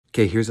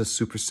Okay, here's a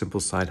super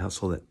simple side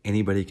hustle that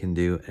anybody can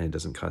do, and it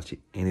doesn't cost you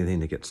anything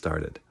to get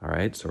started. All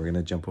right, so we're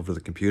gonna jump over to the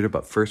computer,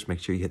 but first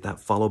make sure you hit that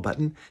follow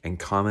button and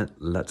comment,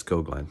 let's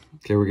go, Glenn.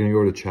 Okay, we're gonna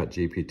go to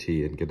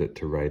ChatGPT and get it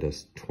to write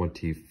us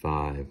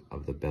 25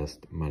 of the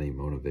best money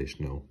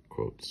motivational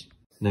quotes.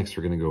 Next,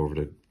 we're gonna go over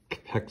to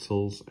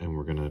Pexels and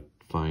we're gonna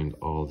find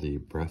all the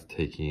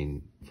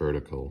breathtaking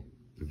vertical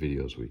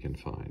videos we can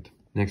find.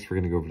 Next, we're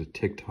gonna go over to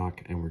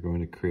TikTok and we're going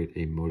to create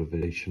a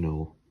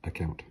motivational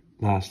account.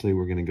 Lastly,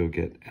 we're going to go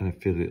get an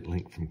affiliate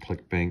link from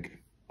ClickBank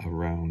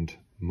around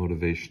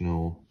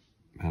motivational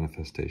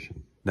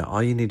manifestation. Now,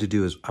 all you need to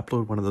do is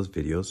upload one of those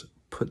videos,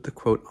 put the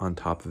quote on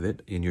top of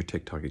it in your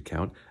TikTok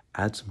account,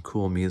 add some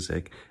cool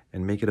music,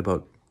 and make it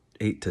about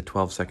 8 to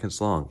 12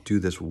 seconds long. Do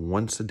this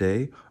once a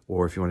day,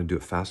 or if you want to do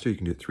it faster, you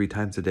can do it 3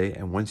 times a day.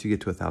 And once you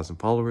get to 1,000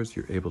 followers,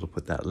 you're able to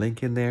put that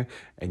link in there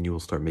and you will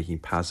start making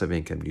passive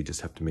income. You just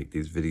have to make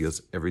these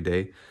videos every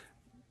day.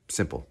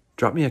 Simple.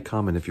 Drop me a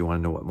comment if you want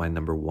to know what my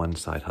 #1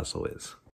 side hustle is.